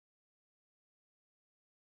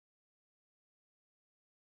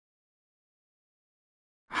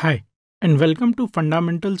Hi, and welcome to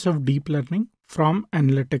Fundamentals of Deep Learning from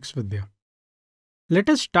Analytics Vidhya. Let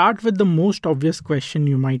us start with the most obvious question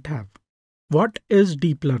you might have. What is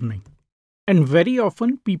deep learning? And very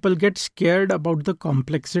often people get scared about the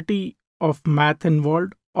complexity of math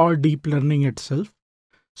involved or deep learning itself.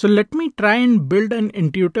 So let me try and build an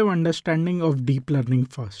intuitive understanding of deep learning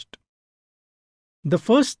first. The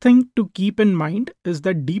first thing to keep in mind is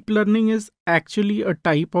that deep learning is actually a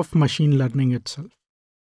type of machine learning itself.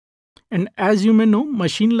 And as you may know,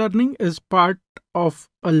 machine learning is part of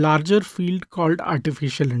a larger field called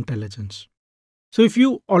artificial intelligence. So if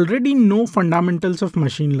you already know fundamentals of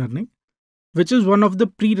machine learning, which is one of the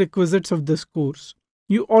prerequisites of this course,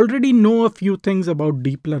 you already know a few things about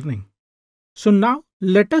deep learning. So now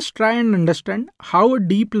let us try and understand how a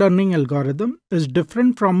deep learning algorithm is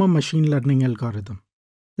different from a machine learning algorithm.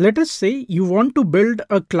 Let us say you want to build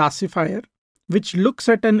a classifier which looks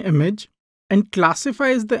at an image and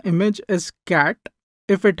classifies the image as cat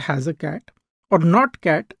if it has a cat, or not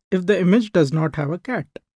cat if the image does not have a cat.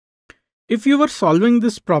 If you were solving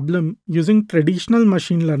this problem using traditional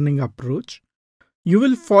machine learning approach, you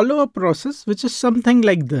will follow a process which is something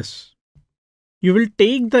like this. You will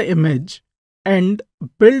take the image and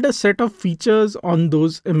build a set of features on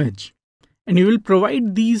those image, and you will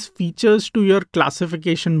provide these features to your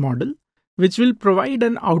classification model, which will provide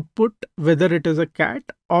an output whether it is a cat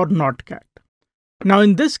or not cat. Now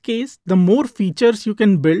in this case, the more features you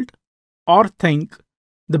can build or think,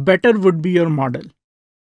 the better would be your model.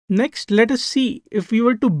 Next, let us see if we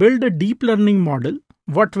were to build a deep learning model,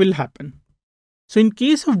 what will happen. So in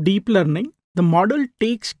case of deep learning, the model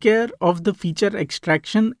takes care of the feature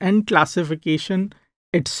extraction and classification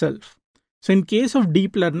itself. So in case of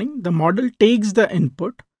deep learning, the model takes the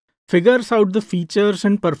input, figures out the features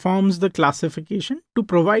and performs the classification to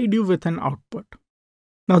provide you with an output.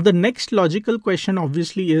 Now the next logical question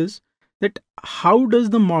obviously is that how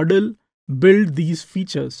does the model build these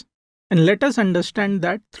features? And let us understand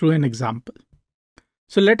that through an example.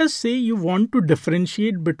 So let us say you want to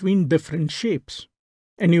differentiate between different shapes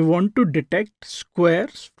and you want to detect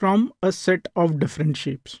squares from a set of different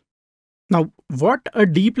shapes. Now what a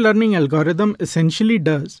deep learning algorithm essentially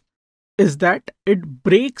does is that it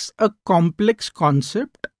breaks a complex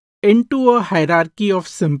concept into a hierarchy of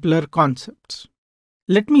simpler concepts.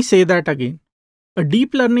 Let me say that again. A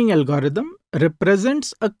deep learning algorithm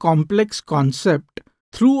represents a complex concept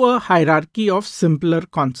through a hierarchy of simpler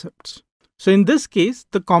concepts. So in this case,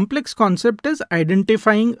 the complex concept is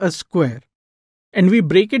identifying a square, and we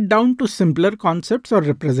break it down to simpler concepts or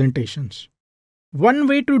representations. One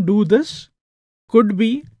way to do this could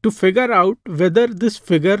be to figure out whether this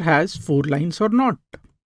figure has 4 lines or not.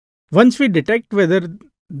 Once we detect whether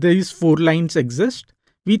these 4 lines exist,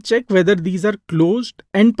 we check whether these are closed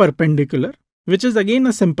and perpendicular, which is again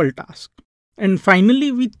a simple task. And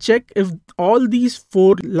finally, we check if all these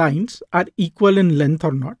 4 lines are equal in length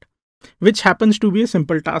or not, which happens to be a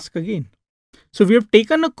simple task again. So we have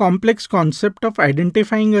taken a complex concept of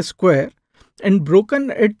identifying a square and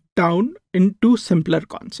broken it down into simpler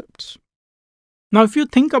concepts. Now, if you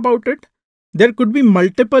think about it, there could be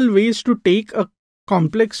multiple ways to take a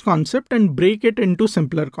complex concept and break it into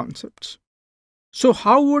simpler concepts. So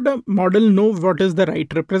how would a model know what is the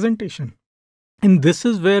right representation? And this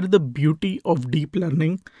is where the beauty of deep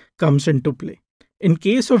learning comes into play. In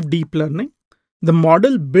case of deep learning, the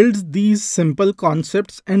model builds these simple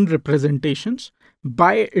concepts and representations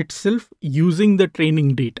by itself using the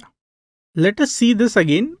training data. Let us see this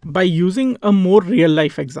again by using a more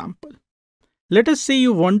real-life example. Let us say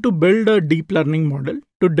you want to build a deep learning model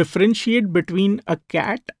to differentiate between a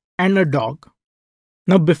cat and a dog.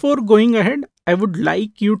 Now, before going ahead, I would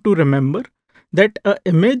like you to remember that an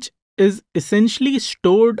image is essentially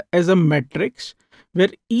stored as a matrix where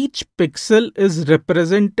each pixel is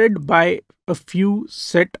represented by a few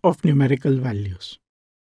set of numerical values.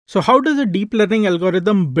 So how does a deep learning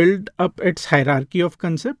algorithm build up its hierarchy of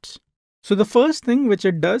concepts? So the first thing which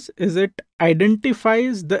it does is it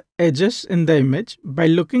identifies the edges in the image by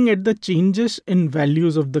looking at the changes in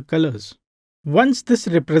values of the colors. Once this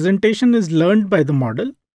representation is learned by the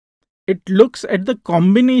model, it looks at the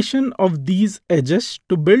combination of these edges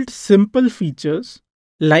to build simple features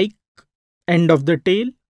like end of the tail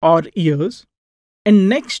or ears. And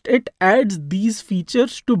next it adds these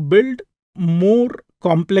features to build more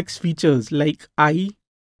complex features like eye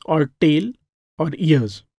or tail or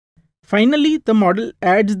ears. Finally, the model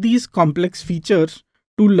adds these complex features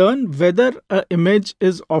to learn whether an image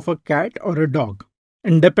is of a cat or a dog.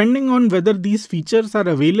 And depending on whether these features are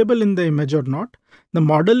available in the image or not, the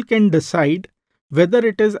model can decide whether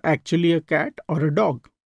it is actually a cat or a dog.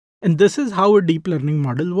 And this is how a deep learning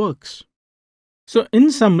model works. So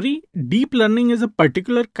in summary, deep learning is a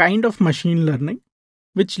particular kind of machine learning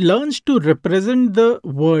which learns to represent the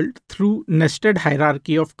world through nested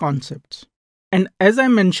hierarchy of concepts. And as I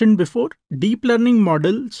mentioned before, deep learning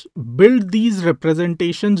models build these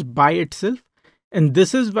representations by itself, and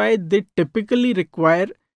this is why they typically require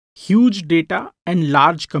huge data and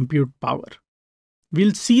large compute power.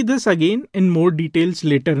 We'll see this again in more details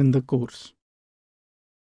later in the course.